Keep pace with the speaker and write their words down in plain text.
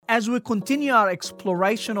As we continue our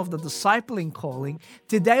exploration of the discipling calling,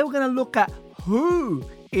 today we're going to look at who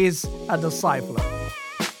is a discipler.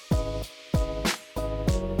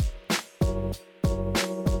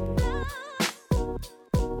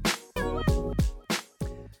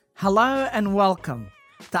 Hello and welcome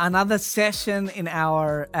to another session in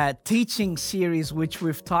our teaching series, which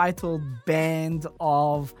we've titled Band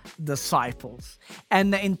of Disciples.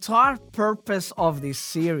 And the entire purpose of this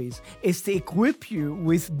series is to equip you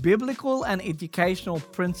with biblical and educational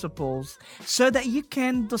principles so that you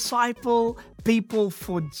can disciple people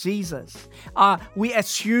for Jesus. We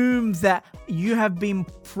assume that you have been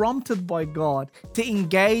prompted by God to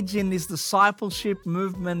engage in this discipleship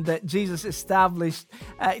movement that Jesus established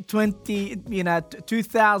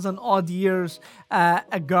 2,000 odd years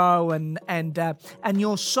ago, and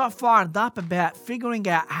you're so fired up about figuring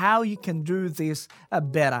out how you can do this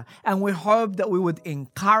better. And we hope that we would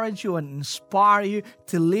encourage you and inspire you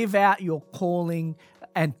to live out your calling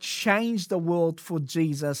and change the world for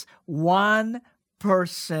Jesus one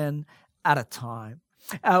person at a time.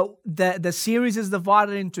 The series is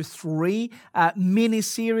divided into three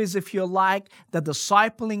mini-series, if you like. The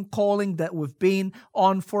discipling calling that we've been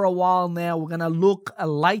on for a while now. We're going to look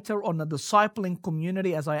later on the discipling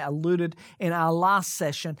community, as I alluded in our last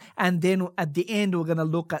session. And then at the end, we're going to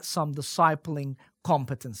look at some discipling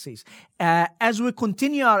competencies. As we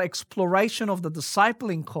continue our exploration of the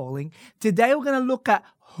discipling calling, today we're going to look at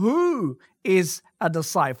who is a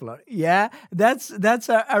discipler. Yeah, that's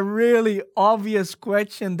a really obvious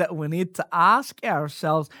question that we need to ask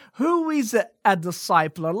ourselves. Who is a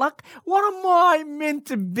discipler? Like, what am I meant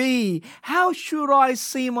to be? How should I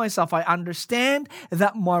see myself? I understand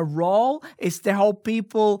that my role is to help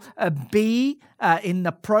people be in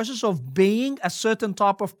the process of being a certain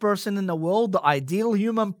type of person in the world. The ideal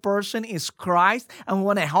human person is Christ, and we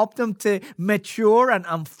want to help them to mature and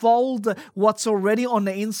unfold what's already on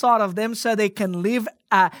the inside of them so they can live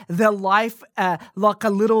their life like a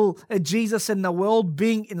little Jesus in the world,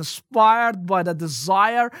 being inspired by the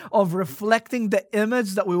desire of reflecting the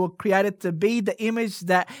image that we were created to be, the image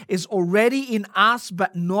that is already in us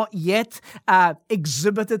but not yet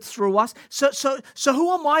exhibited through us. So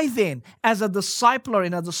who am I then as a discipler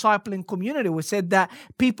in a discipling community? We said that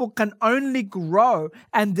people can only grow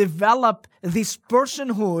and develop this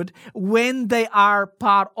personhood when they are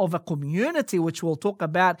part of a community, which we'll talk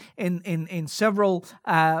about in several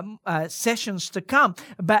sessions to come.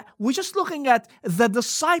 But we're just looking at the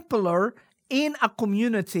discipler in a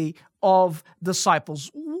community of disciples.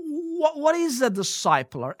 What is a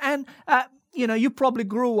discipler? And you probably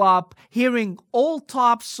grew up hearing all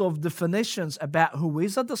types of definitions about who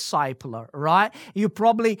is a discipler, right? You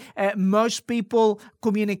probably, most people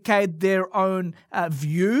communicate their own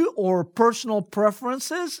view or personal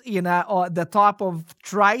preferences, or the type of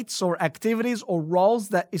traits or activities or roles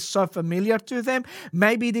that is so familiar to them.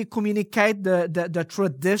 Maybe they communicate the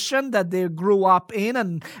tradition that they grew up in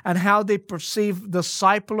and how they perceive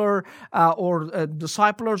discipler or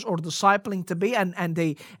disciplers or discipling to be, and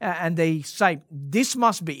they say, this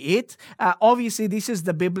must be it. Obviously, this is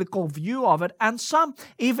the biblical view of it. And some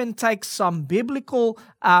even take some biblical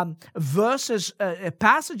verses, a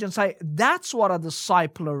passage, and say, that's what a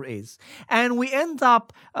discipler is. And we end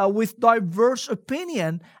up with diverse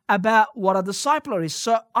opinion about what a discipler is.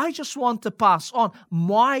 So I just want to pass on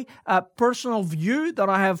my personal view that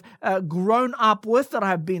I have grown up with, that I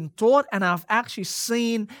have been taught, and I've actually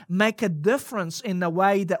seen make a difference in the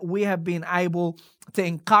way that we have been able to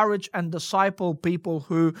encourage and disciple people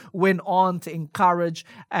who went on to encourage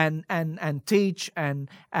and teach and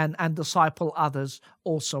disciple others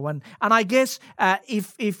also. And I guess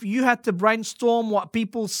if you had to brainstorm what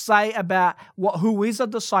people say about who is a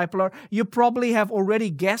discipler, you probably have already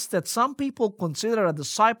guessed that some people consider a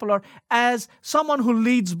discipler as someone who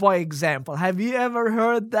leads by example. Have you ever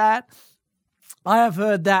heard that? I have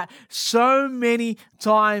heard that so many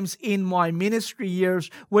times in my ministry years.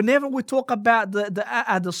 Whenever we talk about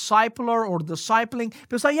a discipler or discipling,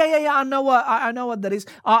 people say, "Yeah, I know what that is."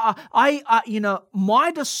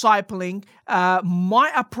 My discipling,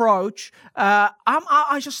 my approach,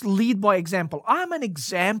 I just lead by example. I'm an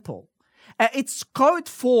example. It's code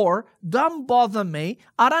for, don't bother me.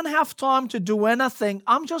 I don't have time to do anything.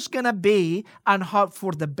 I'm just going to be and hope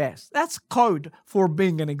for the best. That's code for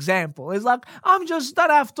being an example. It's like, don't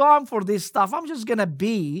have time for this stuff. I'm just going to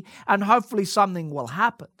be and hopefully something will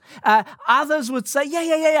happen. Others would say,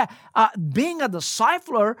 being a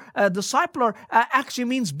discipler actually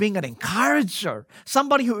means being an encourager,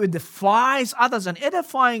 somebody who edifies others. And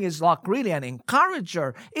edifying is like really an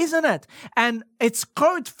encourager, isn't it? And it's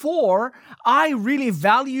code for, I really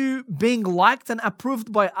value being liked and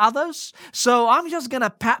approved by others. So I'm just going to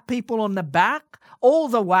pat people on the back all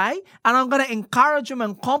the way, and I'm going to encourage them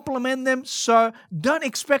and compliment them. So don't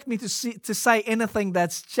expect me to say anything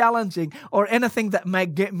that's challenging or anything that may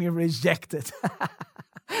get me rejected.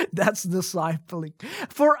 That's discipling.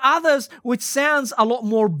 For others, which sounds a lot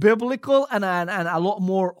more biblical and a lot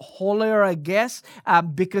more holier, I guess,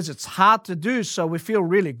 because it's hard to do. So we feel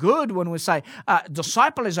really good when we say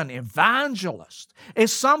disciple is an evangelist.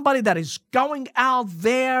 It's somebody that is going out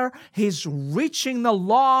there. He's reaching the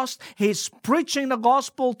lost. He's preaching the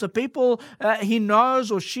gospel to people he knows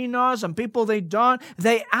or she knows and people they don't.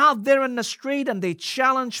 They're out there in the street and they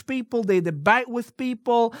challenge people. They debate with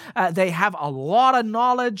people. They have a lot of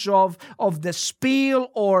knowledge of the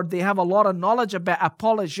spiel, or they have a lot of knowledge about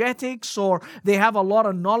apologetics, or they have a lot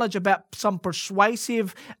of knowledge about some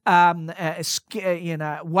persuasive ways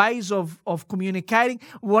of communicating,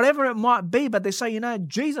 whatever it might be. But they say,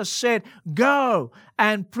 Jesus said, go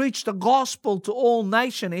and preach the gospel to all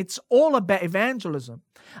nations. It's all about evangelism.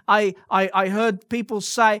 I heard people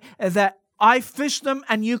say that I fish them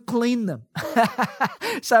and you clean them.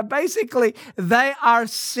 So basically, they are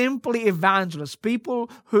simply evangelists, people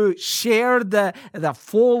who share the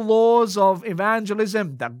 4 laws of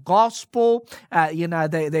evangelism, the gospel.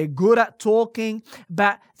 They're good at talking,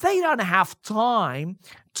 but they don't have time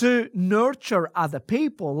to nurture other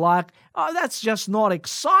people. Like, that's just not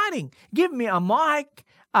exciting. Give me a mic.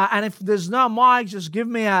 And if there's no mic, just give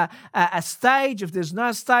me a stage. If there's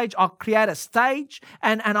no stage, I'll create a stage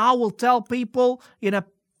and I will tell people,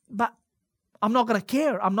 but I'm not going to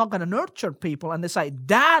care. I'm not going to nurture people. And they say,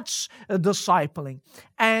 that's discipling.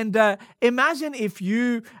 And imagine if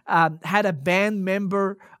you had a band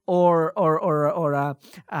member or a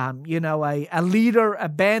leader, a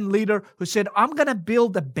band leader who said, I'm going to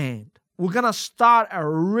build a band. We're going to start a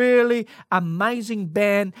really amazing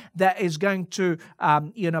band that is going to,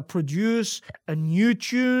 produce new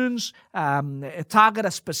tunes, target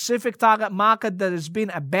a specific target market that has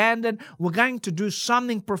been abandoned. We're going to do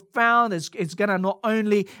something profound. It's going to not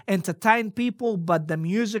only entertain people, but the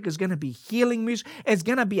music is going to be healing music. It's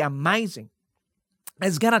going to be amazing.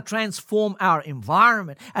 It's going to transform our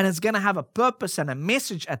environment, and it's going to have a purpose and a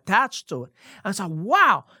message attached to it. And so,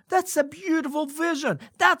 wow, that's a beautiful vision.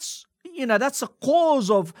 That's a cause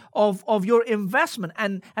of your investment.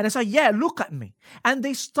 And they say, yeah, look at me. And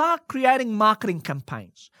they start creating marketing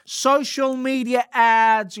campaigns, social media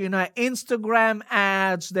ads, Instagram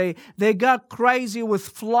ads. They go crazy with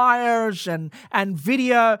flyers and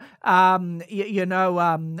video,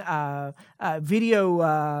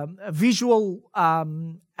 visual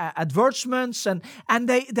advertisements, and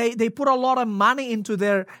they put a lot of money into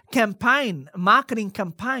their marketing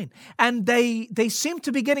campaign, and they seem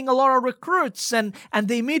to be getting a lot of recruits, and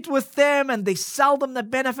they meet with them and they sell them the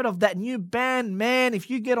benefit of that new band. Man, if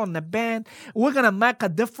you get on the band, we're going to make a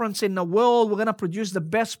difference in the world. We're going to produce the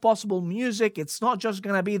best possible music. It's not just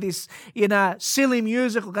going to be this silly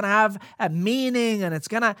music. We're going to have a meaning, and it's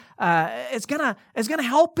going to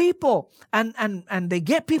help people, and they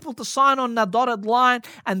get people to sign on the dotted line.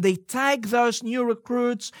 And they tag those new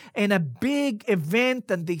recruits in a big event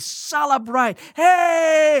and they celebrate.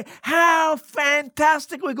 Hey, how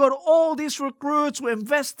fantastic. We got all these recruits. We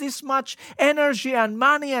invest this much energy and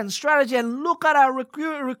money and strategy. And look at our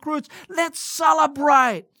recruits. Let's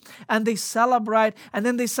celebrate. And they celebrate, and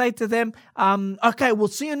then they say to them, okay, we'll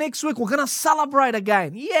see you next week. We're going to celebrate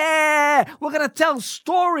again. Yeah, we're going to tell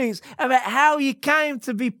stories about how you came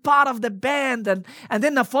to be part of the band. And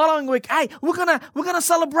then the following week, hey, we're gonna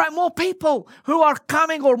celebrate more people who are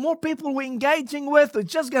coming, or more people we're engaging with.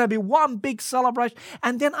 It's just going to be one big celebration.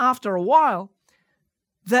 And then after a while,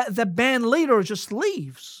 the band leader just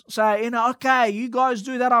leaves. So, okay, you guys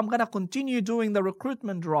do that. I'm going to continue doing the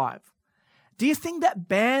recruitment drive. Do you think that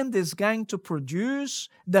band is going to produce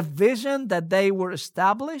the vision that they were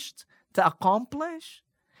established to accomplish?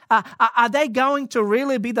 Are they going to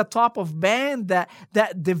really be the type of band that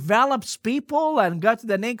develops people and go to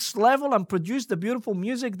the next level and produce the beautiful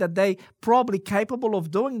music that they probably capable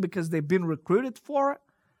of doing because they've been recruited for it?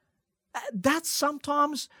 That's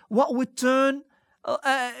sometimes what we turn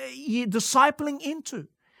discipling into.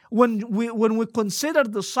 When we consider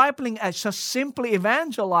discipling as just simply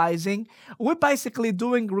evangelizing, we're basically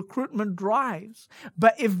doing recruitment drives.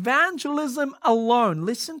 But evangelism alone,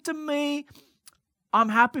 listen to me, I'm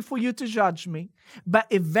happy for you to judge me, but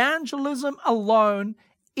evangelism alone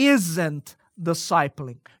isn't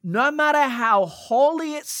discipling. No matter how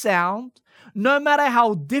holy it sounds, No matter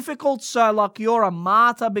how difficult, so like you're a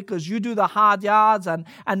martyr because you do the hard yards, and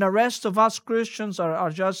the rest of us Christians are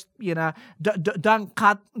just, don't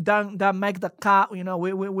make the cut.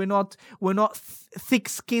 We're not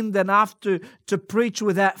thick-skinned enough to preach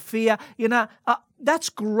without fear. That's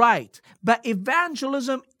great. But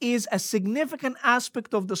evangelism is a significant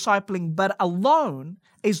aspect of discipling, but alone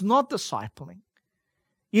is not discipling.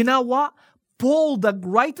 You know what? Paul, the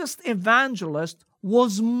greatest evangelist,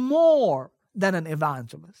 was more than an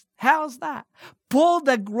evangelist. How's that? Paul,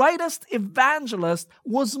 the greatest evangelist,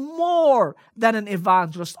 was more than an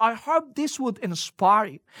evangelist. I hope this would inspire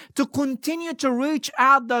you to continue to reach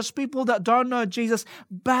out those people that don't know Jesus,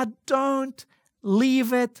 but don't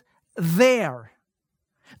leave it there.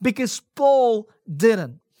 Because Paul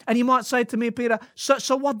didn't. And you might say to me, Peter,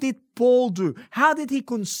 so what did Paul do? How did he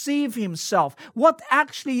conceive himself? What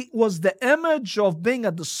actually was the image of being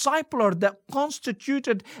a discipler that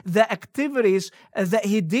constituted the activities that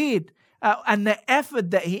he did and the effort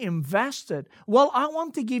that he invested? Well, I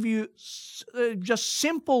want to give you just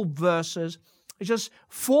simple verses, just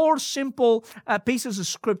 4 simple pieces of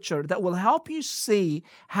scripture that will help you see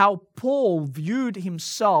how Paul viewed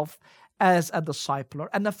himself as a discipler.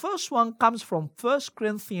 And the first one comes from 1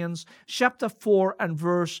 Corinthians chapter 4 and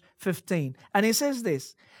verse 15. And it says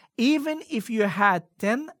this: even if you had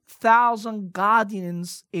 10,000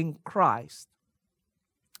 guardians in Christ,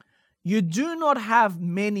 you do not have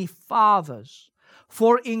many fathers.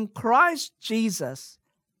 For in Christ Jesus,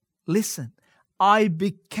 listen, I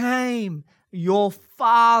became your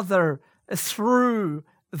father through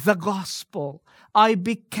the gospel. I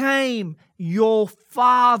became your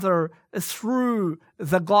father through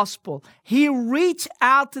the gospel. He reached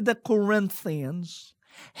out to the Corinthians.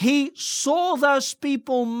 He saw those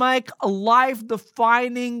people make a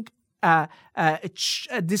life-defining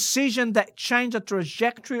decision that changed the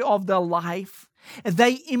trajectory of their life.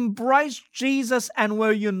 They embraced Jesus and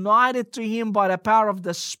were united to Him by the power of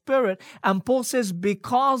the Spirit. And Paul says,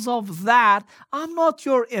 because of that, I'm not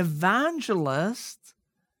your evangelist.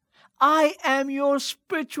 I am your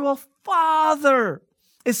spiritual father.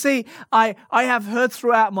 You see, I have heard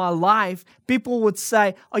throughout my life, people would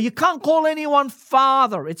say, oh, you can't call anyone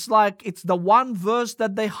father. It's like it's the one verse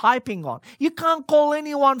that they're hyping on. You can't call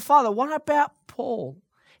anyone father. What about Paul?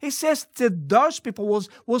 He says to those people,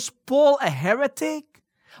 was Paul a heretic?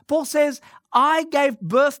 Paul says, I gave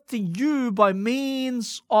birth to you by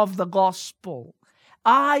means of the gospel.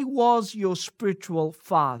 I was your spiritual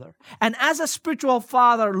father. And as a spiritual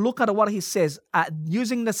father, look at what he says,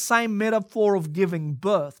 using the same metaphor of giving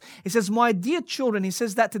birth. He says, my dear children, he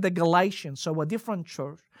says that to the Galatians, so a different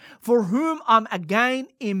church, for whom I'm again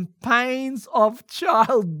in pains of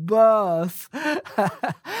childbirth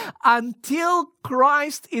until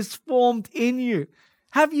Christ is formed in you.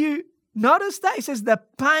 Have you noticed that? He says the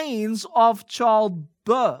pains of childbirth.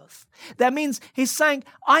 That means he's saying,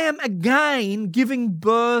 I am again giving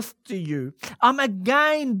birth to you. I'm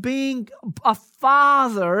again being a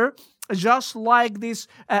father, just like this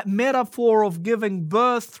metaphor of giving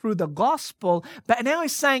birth through the gospel. But now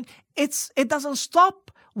he's saying it doesn't stop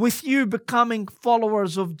with you becoming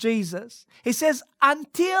followers of Jesus. He says,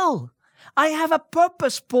 until I have a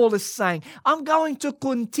purpose, Paul is saying. I'm going to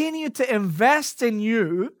continue to invest in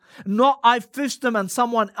you, not I fish them and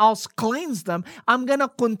someone else cleans them. I'm going to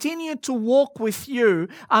continue to walk with you.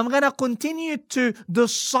 I'm going to continue to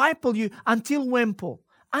disciple you until when, Paul?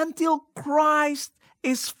 Until Christ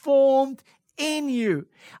is formed in you.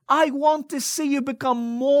 I want to see you become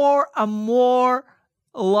more and more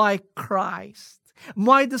like Christ.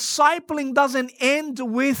 My discipling doesn't end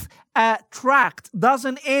with a tract,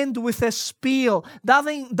 doesn't end with a spiel,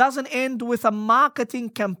 doesn't end with a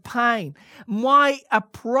marketing campaign. My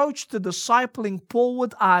approach to discipling, Paul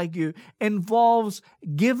would argue, involves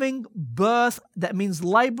giving birth, that means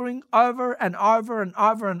laboring over and over and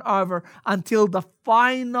over and over until the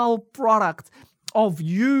final product of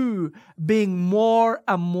you being more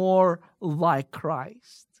and more like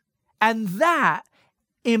Christ. And that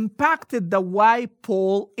impacted the way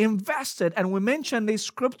Paul invested. And we mentioned this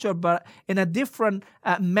scripture, but in a different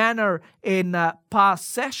manner in past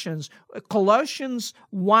sessions. Colossians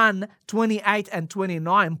 1:28 and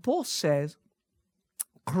 29, Paul says,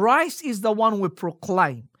 Christ is the one we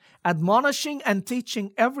proclaim, admonishing and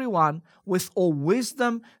teaching everyone with all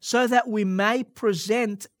wisdom, so that we may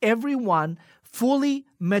present everyone fully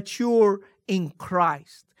mature in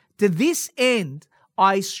Christ. To this end,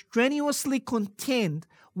 I strenuously contend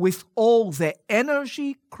with all the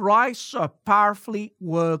energy Christ so powerfully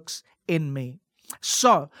works in me.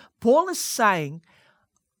 So, Paul is saying,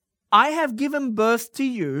 I have given birth to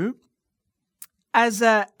you, as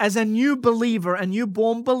a new believer, a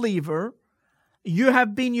newborn believer, you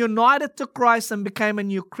have been united to Christ and became a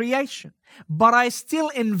new creation. But I still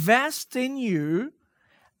invest in you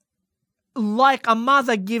like a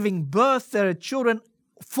mother giving birth to her children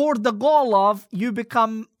for the goal of you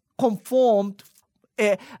become conformed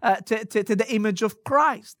to the image of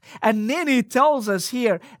Christ. And then he tells us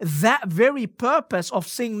here that very purpose of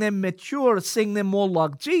seeing them mature, seeing them more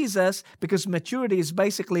like Jesus, because maturity is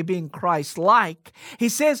basically being Christ-like. He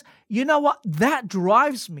says, you know what? That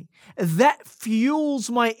drives me. That fuels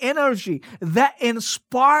my energy. That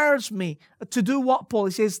inspires me to do what Paul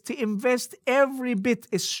says, to invest every bit,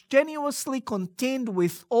 strenuously contend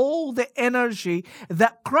with all the energy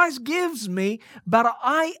that Christ gives me, but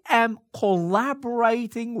I am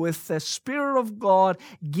collaborating with the Spirit of God,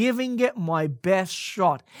 giving it my best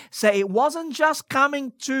shot. So it wasn't just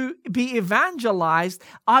coming to be evangelized.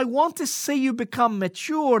 I want to see you become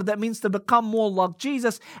mature. That means to become more like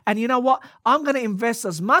Jesus. And you know what? I'm going to invest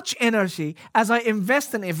as much energy as I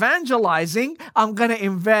invest in evangelizing. I'm going to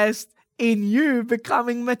invest in you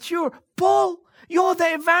becoming mature. Paul, you're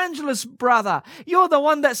the evangelist, brother. You're the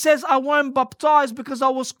one that says, I won't baptize because I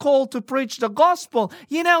was called to preach the gospel.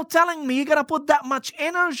 You're now telling me you got to put that much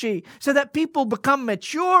energy so that people become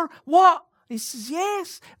mature? What? He says,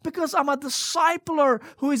 yes, because I'm a discipler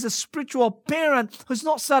who is a spiritual parent who's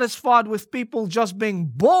not satisfied with people just being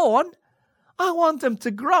born. I want them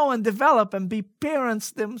to grow and develop and be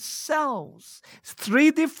parents themselves.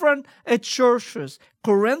 3 different churches,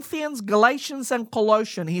 Corinthians, Galatians, and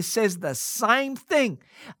Colossians. He says the same thing.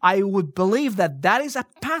 I would believe that that is a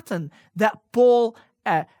pattern that Paul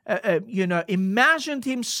imagined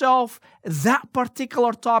himself that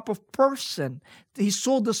particular type of person. He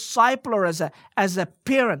saw the discipler as a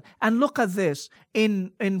parent. And look at this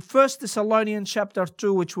in 1 Thessalonians chapter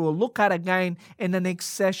 2, which we'll look at again in the next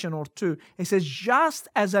session or two. It says, just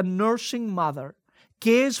as a nursing mother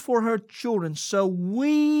cares for her children, so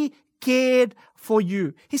we cared for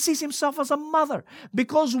you. He sees himself as a mother.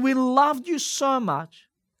 Because we loved you so much,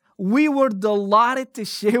 we were delighted to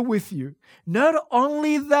share with you not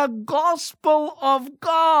only the gospel of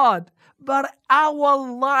God, but our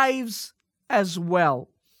lives as well.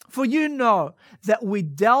 For you know that we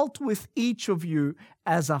dealt with each of you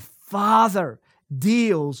as a father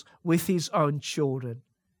deals with his own children.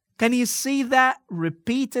 Can you see that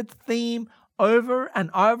repeated theme over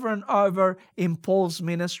and over and over in Paul's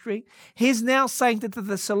ministry? He's now saying to the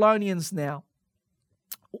Thessalonians now,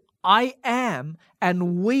 I am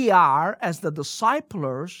and we are, as the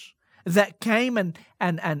disciplers that came and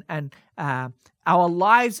our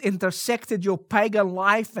lives intersected your pagan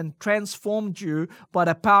life and transformed you by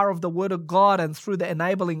the power of the Word of God and through the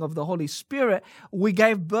enabling of the Holy Spirit. We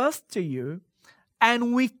gave birth to you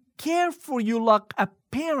and we care for you like a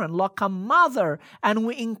parent, like a mother, and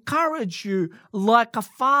we encourage you like a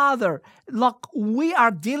father, like we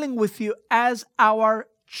are dealing with you as our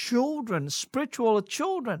children, spiritual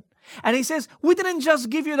children. And he says, we didn't just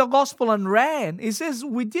give you the gospel and ran. He says,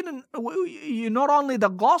 you not only the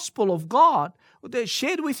gospel of God, they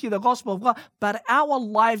shared with you the gospel of God, but our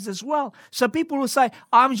lives as well. So people will say,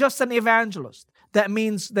 I'm just an evangelist. That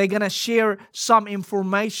means they're going to share some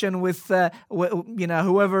information with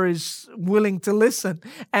whoever is willing to listen.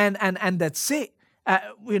 And that's it.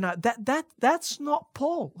 That's not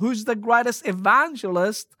Paul, who's the greatest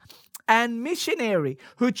evangelist and missionary,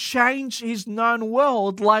 who changed his known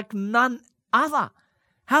world like none other.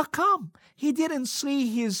 How come? He didn't see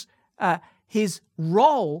his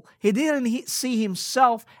role. He didn't see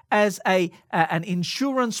himself as an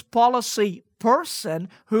insurance policy person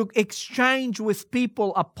who exchanged with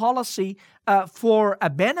people a policy for a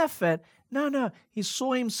benefit. No. He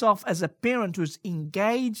saw himself as a parent who's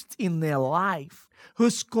engaged in their life,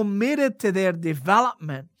 who's committed to their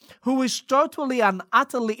development, who is totally and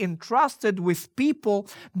utterly entrusted with people,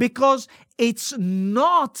 because it's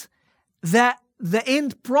not that the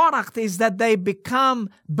end product is that they become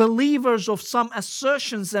believers of some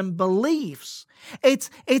assertions and beliefs.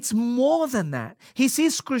 It's more than that. He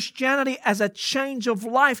sees Christianity as a change of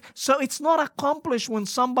life. So it's not accomplished when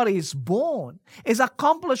somebody is born. It's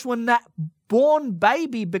accomplished when that born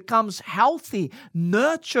baby becomes healthy,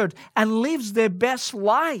 nurtured, and lives their best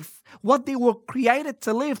life, what they were created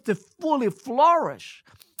to live, to fully flourish.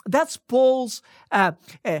 That's Paul's,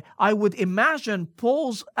 I would imagine,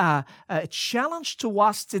 Paul's challenge to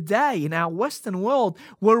us today in our Western world,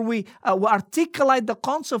 where we articulate the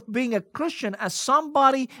concept of being a Christian as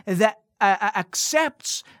somebody that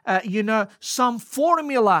accepts, some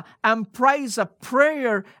formula and prays a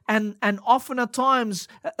prayer and often at times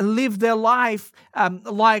live their life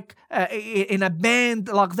like in a band,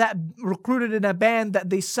 like that, recruited in a band that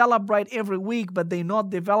they celebrate every week, but they're not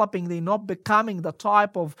developing, they're not becoming the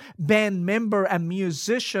type of band member and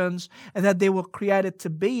musicians that they were created to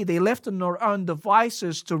be. They left on their own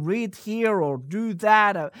devices to read here or do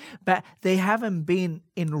that, but they haven't been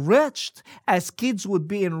enriched as kids would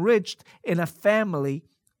be enriched in a family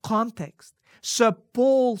context. So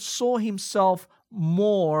Paul saw himself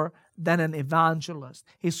more than an evangelist.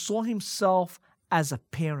 He saw himself as a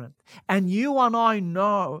parent. And you and I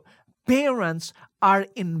know parents are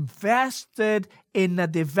invested in the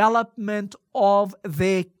development of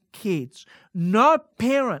their kids. No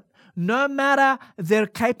parent, no matter their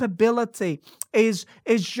capability, is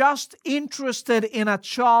just interested in a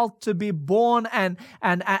child to be born, and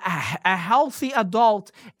a healthy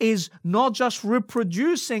adult is not just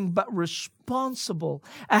reproducing but responsible.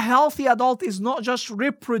 A healthy adult is not just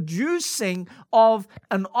reproducing of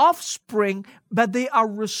an offspring, but they are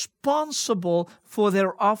responsible for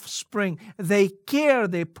their offspring. They care,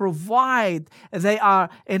 they provide, they are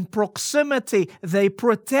in proximity, they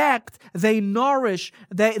protect, they nourish,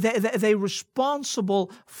 they're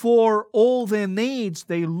responsible for all their needs.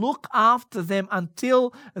 They look after them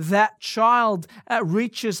until that child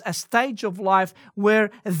reaches a stage of life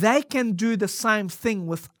where they can do the same thing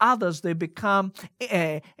with others. They become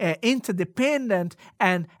interdependent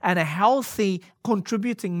and a healthy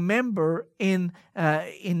contributing member in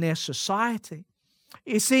their society.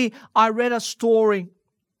 You see, I read a story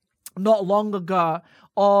not long ago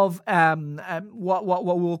of what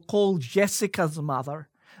we'll call Jessica's mother.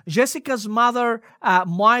 Jessica's mother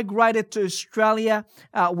migrated to Australia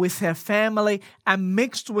with her family and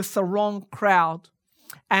mixed with the wrong crowd.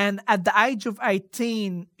 And at the age of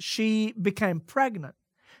 18, she became pregnant.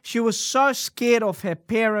 She was so scared of her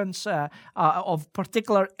parents, of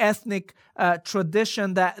particular ethnic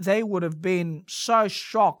tradition, that they would have been so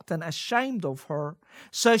shocked and ashamed of her.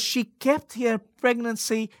 So she kept her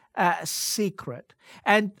pregnancy secret.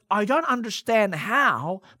 And I don't understand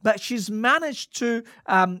how, but she's managed to,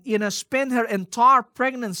 spend her entire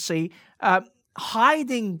pregnancy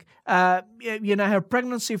hiding, her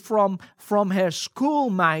pregnancy from her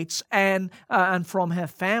schoolmates and from her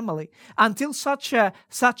family, until such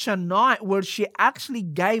a night where she actually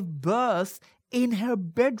gave birth in her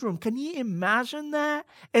bedroom. Can you imagine that?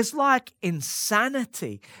 It's like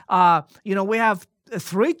insanity. We have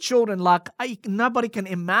 3 children. Like, nobody can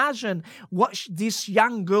imagine what this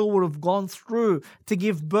young girl would have gone through to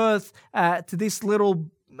give birth to this little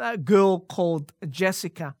girl called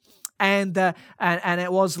Jessica. And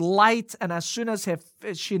it was late, and as soon as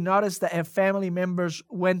she noticed that her family members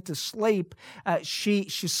went to sleep, she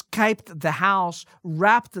escaped the house,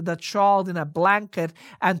 wrapped the child in a blanket,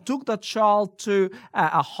 and took the child to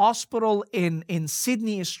a hospital in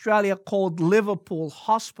Sydney, Australia, called Liverpool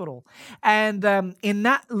Hospital. And in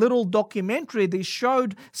that little documentary, they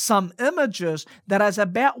showed some images that as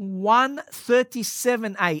about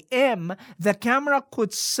 1:37 a.m., the camera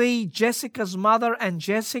could see Jessica's mother and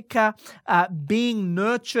Jessica being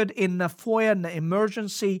nurtured in the foyer, in the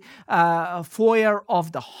emergency foyer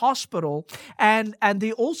of the hospital. And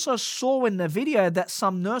they also saw in the video that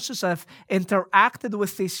some nurses have interacted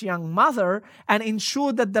with this young mother and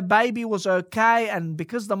ensured that the baby was okay. And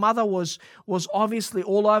because the mother was obviously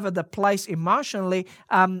all over the place emotionally,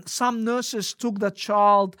 some nurses took the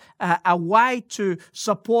child away to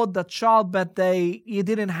support the child, but you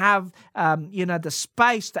didn't have the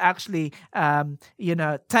space to actually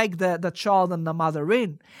take the child and the mother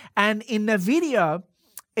in. And in the video,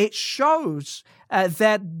 it shows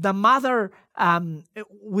that the mother,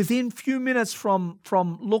 within few minutes from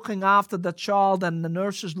looking after the child and the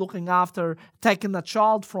nurses taking the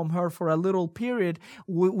child from her for a little period,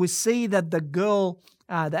 we see that the girl,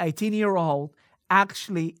 the 18-year-old,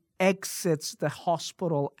 actually exits the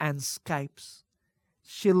hospital and escapes.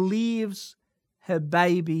 She leaves her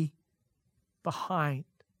baby behind.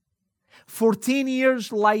 14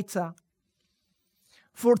 years later,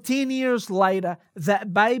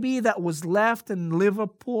 that baby that was left in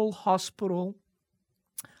Liverpool Hospital,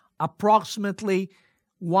 approximately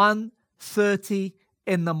 1:30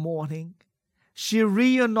 in the morning, she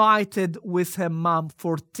reunited with her mom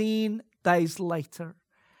 14 days later.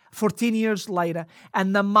 14 years later,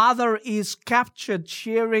 and the mother is captured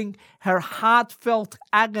sharing her heartfelt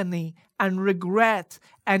agony and regret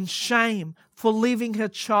and shame for leaving her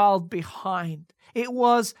child behind. It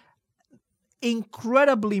was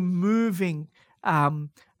incredibly moving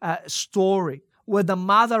story where the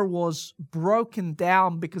mother was broken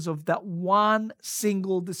down because of that one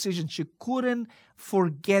single decision. She couldn't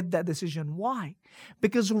forget that decision. Why?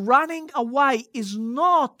 Because running away is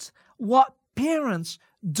not what parents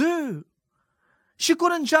do. She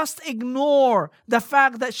couldn't just ignore the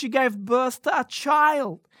fact that she gave birth to a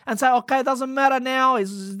child and say, okay, it doesn't matter now.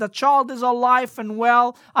 The child is alive and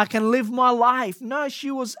well. I can live my life. No,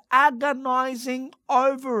 she was agonizing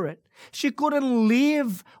over it. She couldn't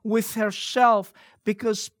live with herself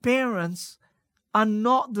because parents are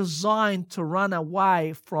not designed to run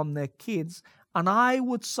away from their kids. And I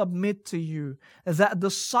would submit to you that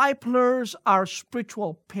disciplers are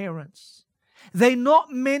spiritual parents. They're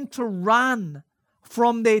not meant to run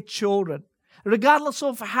from their children, regardless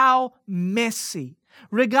of how messy,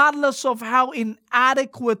 regardless of how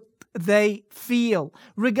inadequate they feel,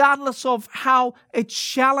 regardless of how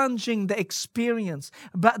challenging the experience.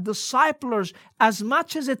 But disciplers, as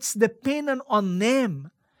much as it's dependent on them,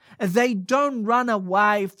 they don't run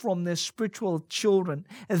away from their spiritual children.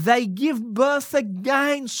 They give birth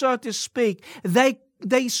again, so to speak.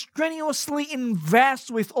 They strenuously invest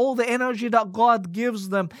with all the energy that God gives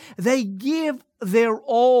them. They give their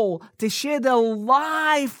all to share their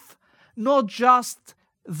life, not just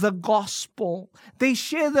the gospel. They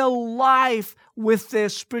share their life with their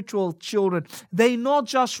spiritual children. They not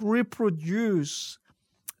just reproduce,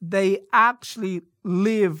 they actually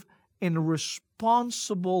live in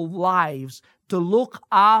responsible lives to look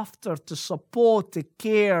after, to support, to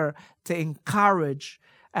care, to encourage.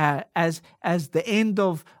 As the end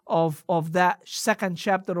of that second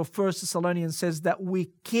chapter of 1 Thessalonians says that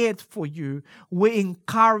we cared for you, we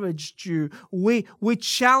encouraged you, we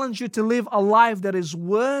challenge you to live a life that is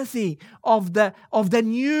worthy of the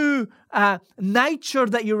new nature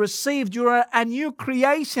that you received. You are a new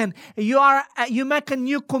creation. You make a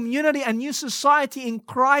new community, a new society in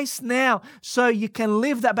Christ now, so you can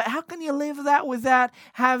live that. But how can you live that without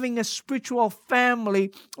having a spiritual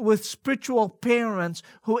family with spiritual parents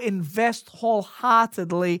who invest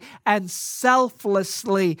wholeheartedly and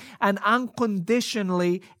selflessly and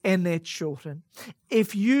unconditionally in their children?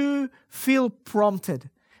 If you feel prompted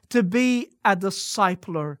to be a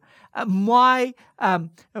discipler, my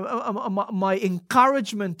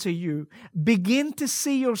encouragement to you, begin to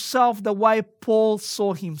see yourself the way Paul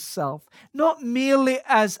saw himself, not merely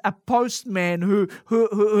as a postman who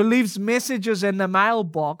leaves messages in the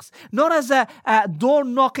mailbox, not as a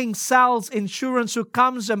door-knocking sales insurance who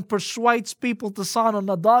comes and persuades people to sign on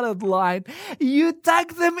the dotted line. You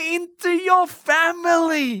take them into your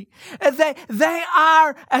family. They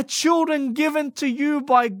are children given to you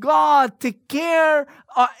by God to care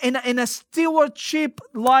in a stewardship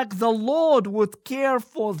like the Lord would care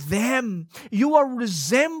for them. You are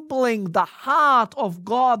resembling the heart of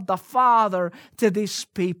God the Father to these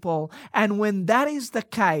people. And when that is the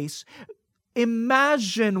case,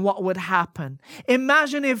 imagine what would happen.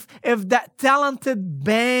 Imagine if that talented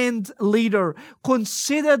band leader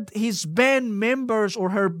considered his band members or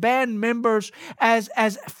her band members as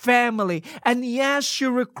family. And yes, she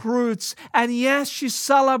recruits, and yes, she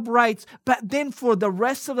celebrates, but then for the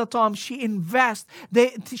rest of the time she invests.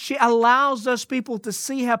 She allows those people to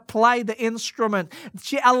see her play the instrument.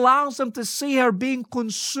 She allows them to see her being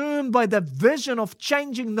consumed by the vision of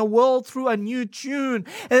changing the world through a new tune.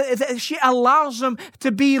 She allows them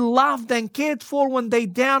to be loved and cared for when they're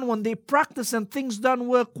down, when they practice and things don't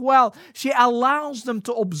work well. She allows them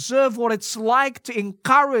to observe what it's like to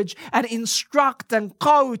encourage and instruct and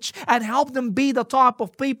coach and help them be the type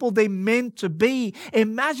of people they're meant to be.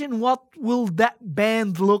 Imagine what will that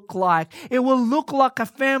band look like. It will look like a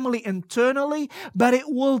family internally, but it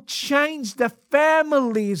will change the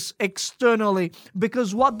families externally,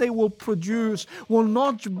 because what they will produce will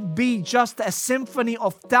not be just a symphony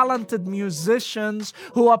of talented musicians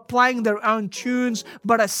who are playing their own tunes,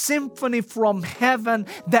 but a symphony from heaven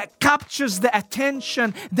that captures the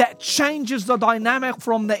attention, that changes the dynamic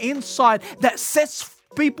from the inside, that sets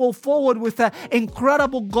people forward with an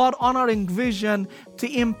incredible God-honoring vision to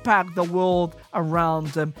impact the world around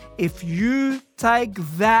them. If you take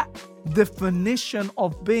that definition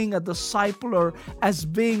of being a discipler as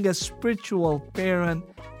being a spiritual parent,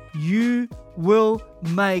 you will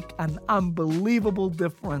make an unbelievable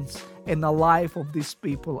difference in the life of these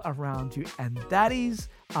people around you. And that is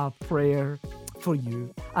our prayer for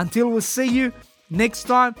you. Until we see you next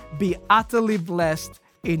time, be utterly blessed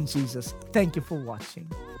in Jesus. Thank you for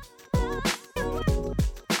watching.